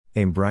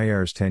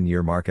Embraer's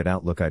 10-year market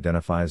outlook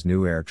identifies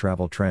new air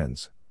travel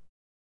trends.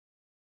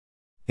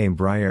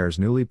 Embraer's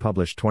newly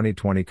published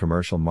 2020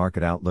 commercial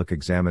market outlook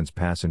examines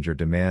passenger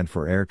demand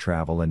for air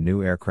travel and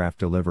new aircraft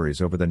deliveries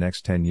over the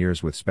next 10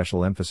 years with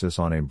special emphasis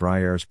on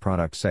Embraer's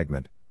product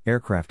segment,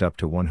 aircraft up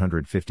to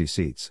 150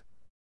 seats.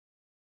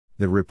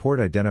 The report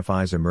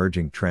identifies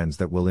emerging trends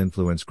that will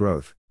influence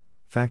growth,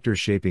 factors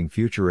shaping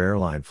future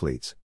airline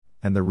fleets,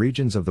 and the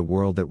regions of the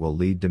world that will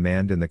lead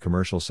demand in the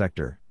commercial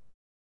sector.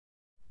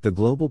 The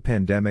global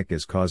pandemic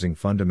is causing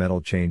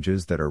fundamental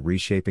changes that are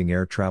reshaping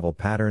air travel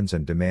patterns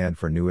and demand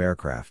for new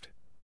aircraft.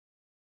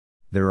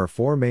 There are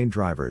four main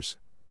drivers: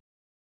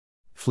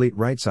 fleet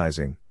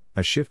rightsizing,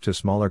 a shift to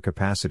smaller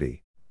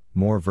capacity,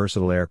 more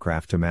versatile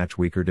aircraft to match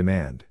weaker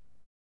demand;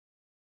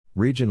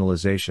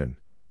 regionalization,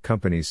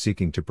 companies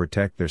seeking to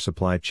protect their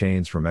supply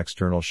chains from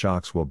external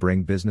shocks will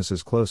bring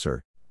businesses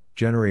closer,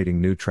 generating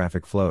new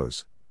traffic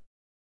flows;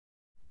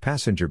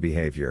 passenger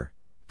behavior,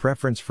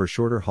 preference for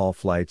shorter haul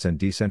flights and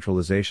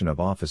decentralization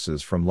of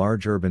offices from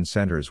large urban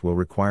centers will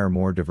require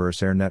more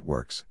diverse air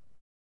networks;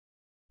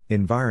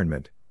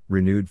 environment,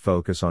 renewed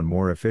focus on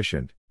more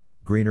efficient,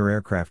 greener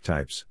aircraft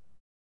types.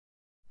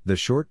 The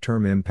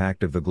short-term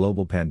impact of the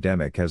global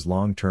pandemic has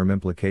long-term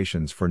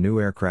implications for new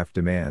aircraft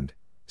demand,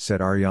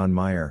 said Arjan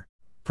Meijer,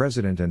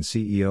 President and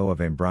CEO of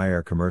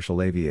Embraer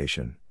Commercial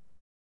Aviation.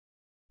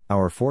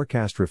 Our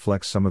forecast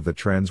reflects some of the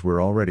trends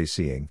we're already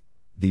seeing: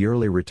 the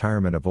early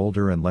retirement of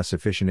older and less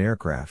efficient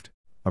aircraft,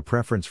 a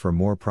preference for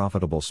more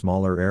profitable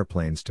smaller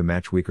airplanes to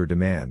match weaker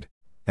demand,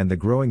 and the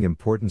growing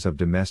importance of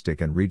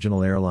domestic and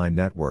regional airline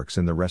networks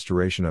in the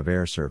restoration of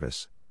air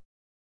service.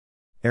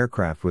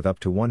 Aircraft with up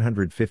to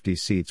 150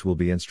 seats will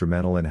be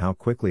instrumental in how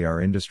quickly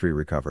our industry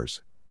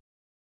recovers.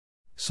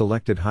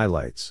 Selected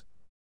highlights: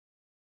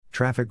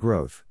 traffic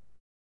growth.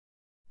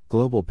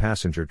 Global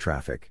passenger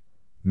traffic,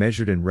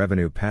 measured in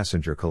revenue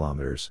passenger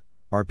kilometers,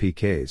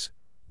 RPKs,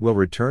 will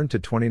return to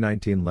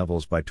 2019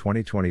 levels by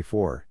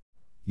 2024,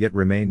 yet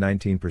remain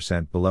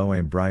 19% below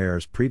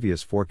Embraer's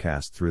previous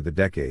forecast through the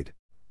decade,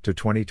 to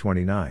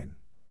 2029.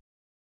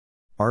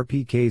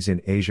 RPKs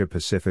in Asia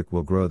Pacific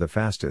will grow the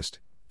fastest,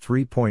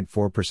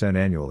 3.4%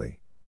 annually.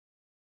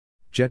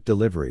 Jet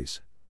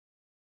deliveries.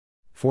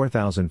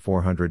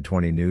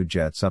 4,420 new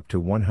jets up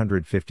to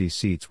 150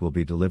 seats will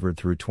be delivered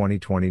through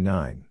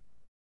 2029.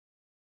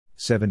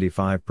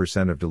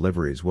 75% of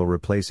deliveries will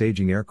replace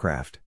aging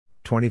aircraft,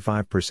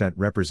 25%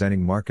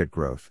 representing market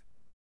growth.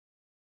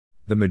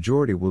 The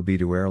majority will be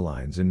to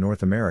airlines in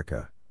North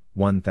America,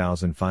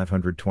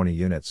 1,520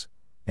 units,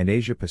 and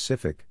Asia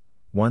Pacific,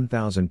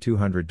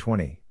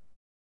 1,220.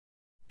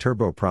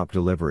 Turboprop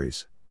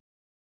deliveries.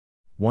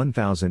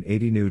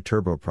 1,080 new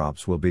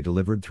turboprops will be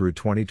delivered through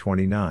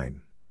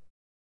 2029.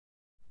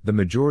 The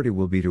majority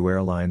will be to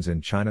airlines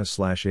in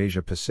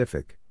China/Asia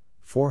Pacific,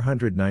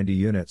 490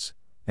 units,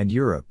 and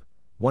Europe,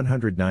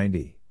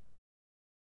 190.